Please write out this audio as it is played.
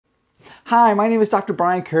Hi, my name is Dr.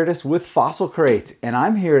 Brian Curtis with Fossil Crates, and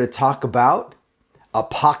I'm here to talk about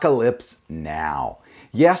Apoca-Lips now.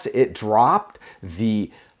 Yes, it dropped the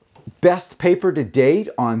best paper to date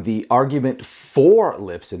on the argument for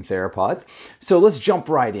lips in theropods. So let's jump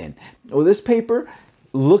right in. Well, this paper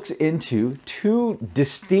looks into two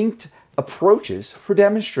distinct approaches for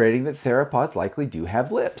demonstrating that theropods likely do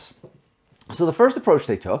have lips. So the first approach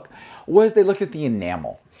they took was they looked at the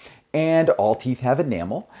enamel. And all teeth have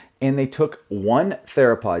enamel, and they took one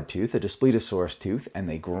theropod tooth, a Spinosaurus tooth, and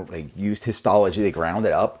they used histology, they ground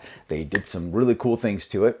it up, they did some really cool things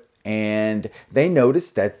to it, and they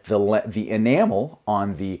noticed that the enamel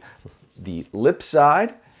on the lip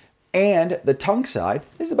side and the tongue side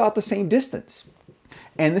is about the same distance.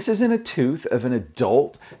 And this isn't a tooth of an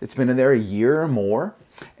adult. It's been in there a year or more,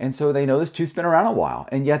 and so they know this tooth's been around a while,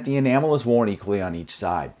 and yet the enamel is worn equally on each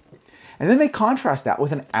side. And then they contrast that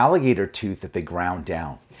with an alligator tooth that they ground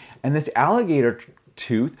down. And this alligator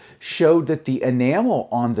tooth showed that the enamel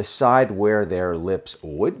on the side where their lips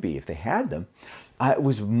would be, if they had them, it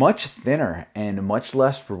was much thinner and much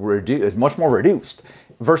more reduced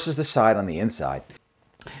versus the side on the inside.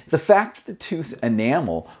 The fact that the tooth's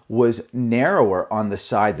enamel was narrower on the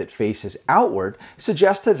side that faces outward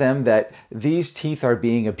suggests to them that these teeth are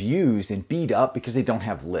being abused and beat up because they don't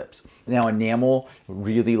have lips. Now, enamel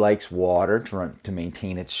really likes water to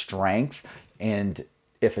maintain its strength, and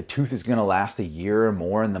if a tooth is going to last a year or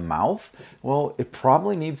more in the mouth, well, it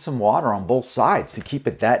probably needs some water on both sides to keep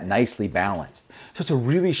it that nicely balanced. So it's a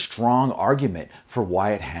really strong argument for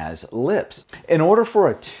why it has lips. In order for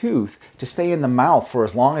a tooth to stay in the mouth for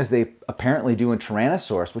as long as they apparently do in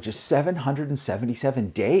Tyrannosaurus, which is 777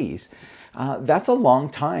 days, that's a long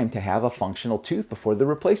time to have a functional tooth before the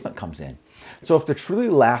replacement comes in. So if they're truly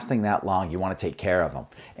lasting that long, you want to take care of them,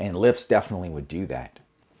 and lips definitely would do that.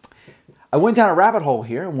 I went down a rabbit hole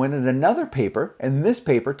here and went in another paper, and this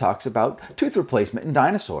paper talks about tooth replacement in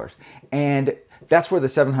dinosaurs. And that's where the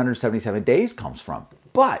 777 days comes from.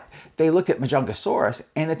 But they looked at Majungasaurus,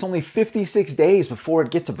 and it's only 56 days before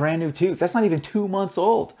it gets a brand new tooth. That's not even 2 months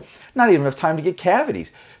old. Not even enough time to get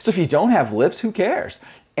cavities. So if you don't have lips, who cares?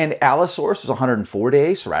 And Allosaurus was 104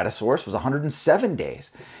 days, Ceratosaurus was 107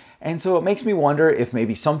 days. And so it makes me wonder if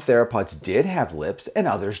maybe some theropods did have lips and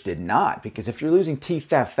others did not. Because if you're losing teeth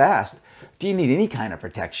that fast, do you need any kind of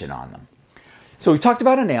protection on them? So we talked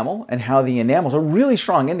about enamel and how the enamel is a really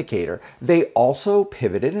strong indicator. They also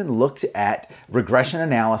pivoted and looked at regression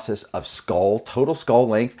analysis of total skull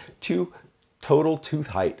length to total tooth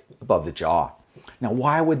height above the jaw. Now,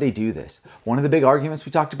 why would they do this? One of the big arguments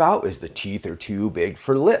we talked about is the teeth are too big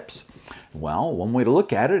for lips. Well, one way to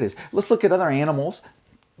look at it is, let's look at other animals,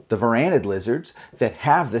 the varanid lizards that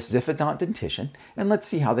have this ziphodont dentition, and let's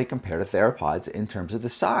see how they compare to theropods in terms of the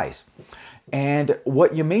size. And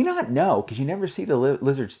what you may not know, because you never see the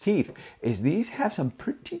lizard's teeth, is these have some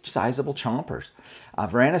pretty sizable chompers.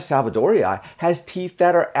 Varanus salvadorii has teeth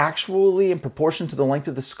that are actually, in proportion to the length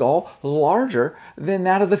of the skull, larger than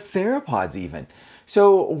that of the theropods even.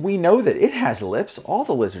 So we know that it has lips. All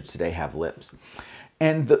the lizards today have lips.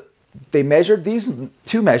 And they measured these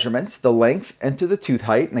two measurements, the length and to the tooth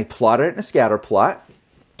height, and they plotted it in a scatter plot.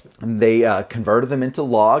 And they converted them into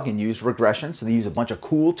log and used regression. So they use a bunch of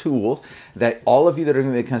cool tools that all of you that are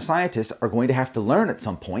going to become scientists are going to have to learn at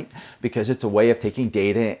some point, because it's a way of taking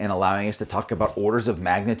data and allowing us to talk about orders of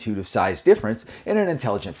magnitude of size difference in an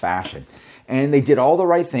intelligent fashion. And they did all the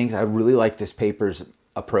right things. I really like this paper's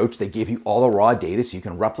approach. They give you all the raw data so you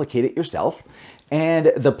can replicate it yourself.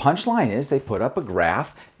 And the punchline is they put up a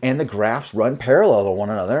graph, and the graphs run parallel to one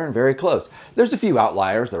another and very close. There's a few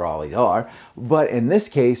outliers, there always are, but in this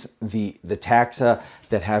case, the taxa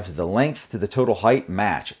that has the length to the total height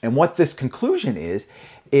match. And what this conclusion is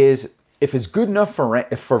if it's good enough for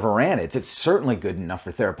varanids, it's certainly good enough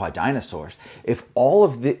for theropod dinosaurs. If all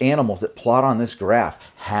of the animals that plot on this graph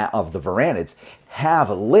of the varanids have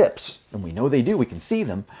lips, and we know they do, we can see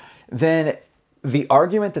them, then the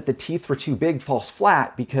argument that the teeth were too big falls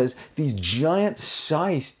flat, because these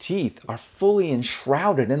giant-sized teeth are fully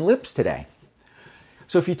enshrouded in lips today.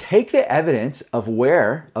 So if you take the evidence of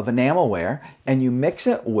enamel wear and you mix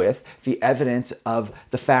it with the evidence of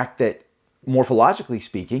the fact that, morphologically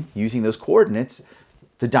speaking, using those coordinates,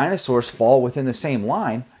 the dinosaurs fall within the same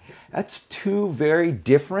line, that's two very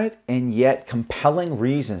different and yet compelling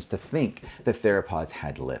reasons to think that theropods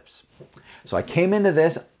had lips. So I came into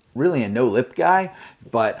this really a no lip guy,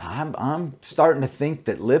 but I'm starting to think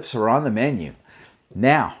that lips are on the menu.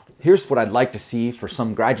 Now, here's what I'd like to see for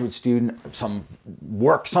some graduate student, some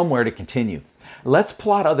work somewhere to continue. Let's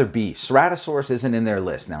plot other beasts. Ceratosaurus isn't in their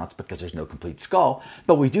list. Now, it's because there's no complete skull,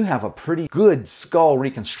 but we do have a pretty good skull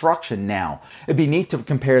reconstruction now. It'd be neat to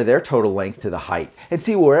compare their total length to the height and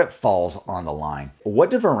see where it falls on the line. What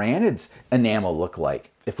do varanids' enamel look like?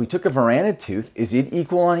 If we took a varanid tooth, is it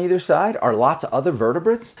equal on either side? Are lots of other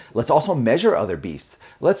vertebrates? Let's also measure other beasts.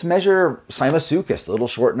 Let's measure Simosuchus, the little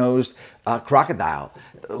short-nosed crocodile.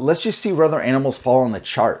 Let's just see where other animals fall on the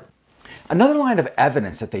chart. Another line of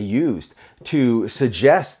evidence that they used to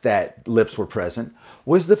suggest that lips were present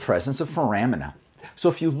was the presence of foramina. So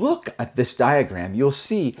if you look at this diagram, you'll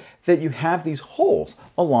see that you have these holes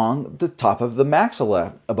along the top of the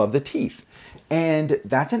maxilla above the teeth. And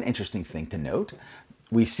that's an interesting thing to note.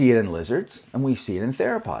 We see it in lizards and we see it in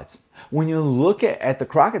theropods. When you look at the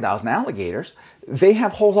crocodiles and alligators, they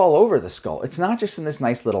have holes all over the skull. It's not just in this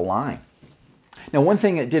nice little line. Now, one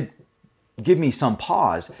thing that did give me some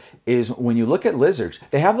pause is when you look at lizards,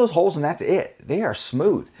 they have those holes and that's it. They are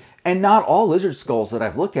smooth. And not all lizard skulls that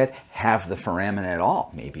I've looked at have the foramina at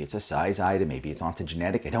all. Maybe it's a size item, maybe it's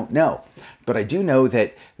ontogenetic, I don't know. But I do know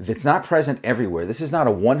that it's not present everywhere. This is not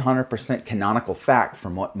a 100% canonical fact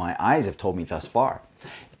from what my eyes have told me thus far.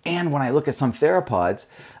 And when I look at some theropods,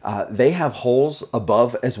 they have holes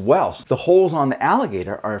above as well. So the holes on the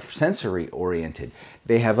alligator are sensory oriented.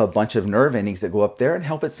 They have a bunch of nerve endings that go up there and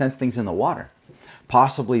help it sense things in the water.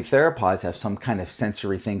 Possibly theropods have some kind of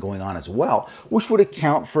sensory thing going on as well, which would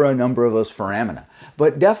account for a number of those foramina.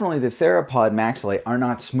 But definitely the theropod maxillae are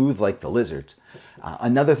not smooth like the lizards.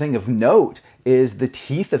 Another thing of note is the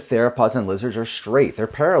teeth of theropods and lizards are straight. They're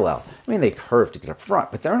parallel. I mean, they curve to get up front,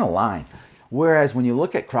 but they're in a line. Whereas when you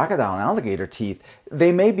look at crocodile and alligator teeth,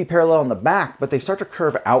 they may be parallel in the back, but they start to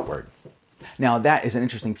curve outward. Now, that is an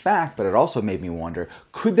interesting fact, but it also made me wonder,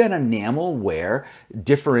 could that enamel wear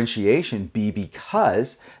differentiation be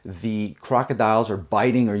because the crocodiles are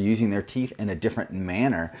biting or using their teeth in a different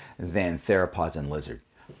manner than theropods and lizards?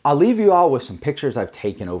 I'll leave you all with some pictures I've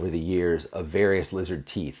taken over the years of various lizard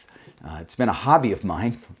teeth. It's been a hobby of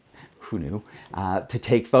mine, who knew, to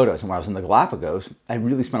take photos. And when I was in the Galapagos, I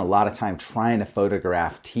really spent a lot of time trying to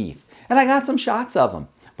photograph teeth. And I got some shots of them.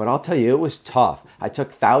 But I'll tell you, it was tough. I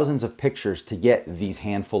took thousands of pictures to get these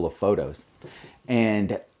handful of photos.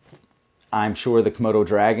 And I'm sure the Komodo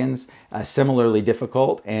dragons, similarly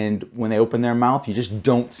difficult. And when they open their mouth, you just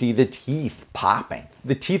don't see the teeth popping.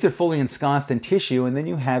 The teeth are fully ensconced in tissue, and then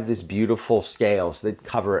you have this beautiful scales that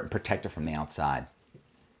cover it and protect it from the outside.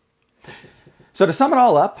 So to sum it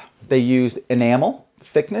all up, they used enamel,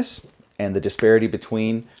 thickness, and the disparity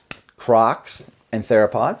between crocs and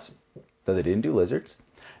theropods, though they didn't do lizards.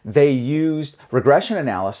 They used regression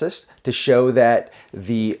analysis to show that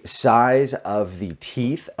the size of the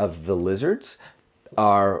teeth of the lizards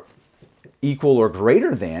are equal or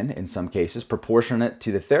greater than, in some cases, proportionate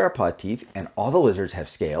to the theropod teeth, and all the lizards have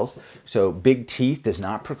scales, so big teeth does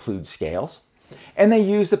not preclude scales. And they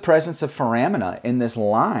use the presence of foramina in this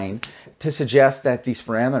line to suggest that these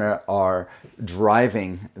foramina are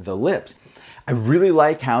driving the lips. I really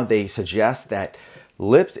like how they suggest that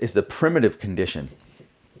lips is the primitive condition,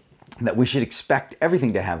 that we should expect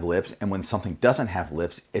everything to have lips, and when something doesn't have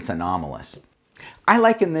lips, it's anomalous. I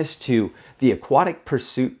liken this to the aquatic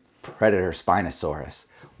pursuit predator Spinosaurus.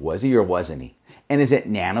 Was he or wasn't he? And is it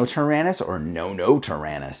Nanotyrannus or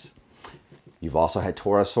No-No-Tyrannus? You've also had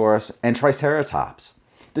Torosaurus and Triceratops.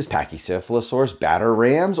 Does Pachycephalosaurus batter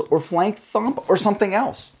rams or flank thump or something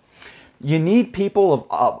else? You need people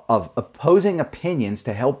of opposing opinions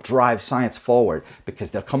to help drive science forward,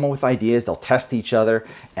 because they'll come up with ideas, they'll test each other,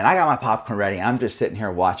 and I got my popcorn ready. I'm just sitting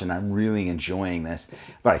here watching. I'm really enjoying this.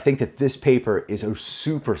 But I think that this paper is a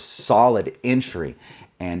super solid entry,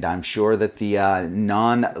 and I'm sure that the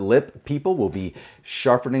non-lip people will be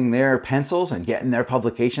sharpening their pencils and getting their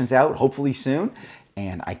publications out hopefully soon.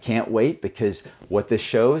 And I can't wait, because what this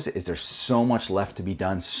shows is there's so much left to be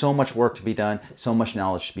done, so much work to be done, so much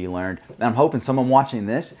knowledge to be learned. And I'm hoping someone watching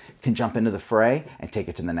this can jump into the fray and take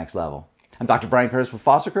it to the next level. I'm Dr. Brian Curtis with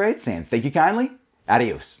Fossil Crate saying thank you kindly.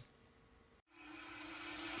 Adios.